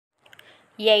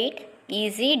8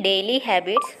 easy daily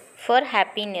habits for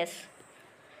happiness.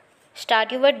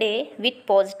 Start your day with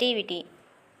positivity.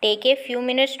 Take a few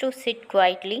minutes to sit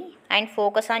quietly and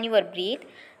focus on your breath.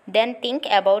 Then think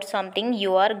about something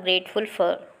you are grateful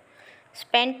for.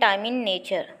 Spend time in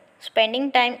nature. Spending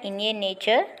time in a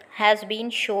nature has been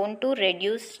shown to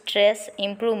reduce stress,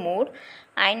 improve mood,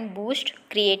 and boost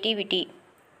creativity.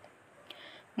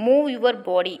 Move your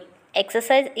body.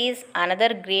 Exercise is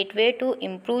another great way to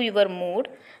improve your mood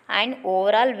and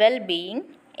overall well being.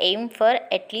 Aim for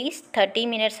at least 30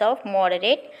 minutes of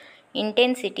moderate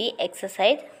intensity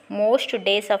exercise most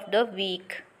days of the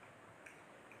week.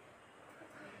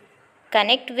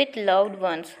 Connect with loved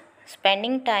ones.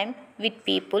 Spending time with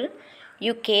people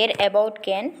you care about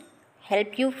can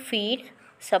help you feel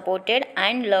supported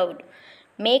and loved.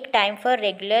 Make time for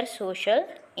regular social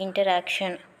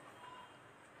interaction.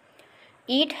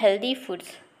 Eat healthy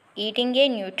foods. Eating a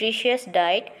nutritious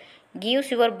diet gives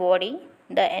your body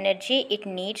the energy it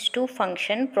needs to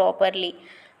function properly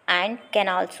and can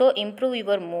also improve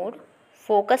your mood.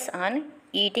 Focus on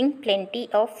eating plenty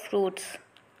of fruits.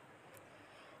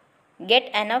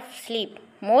 Get enough sleep.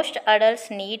 Most adults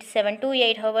need 7 to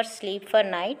 8 hours sleep per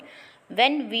night.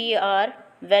 When we are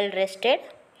well rested,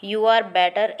 you are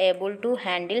better able to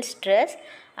handle stress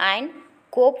and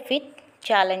cope with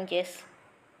challenges.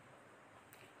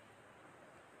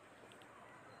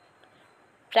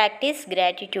 Practice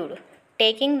gratitude.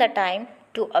 Taking the time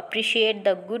to appreciate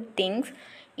the good things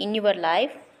in your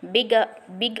life, big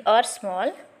or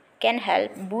small, can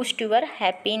help boost your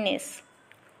happiness.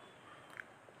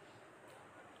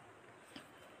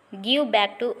 Give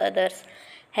back to others.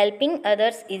 Helping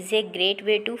others is a great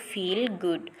way to feel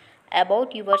good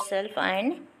about yourself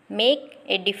and make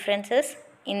a difference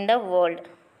in the world.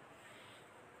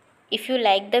 If you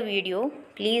like the video,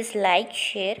 please like,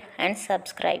 share and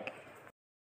subscribe.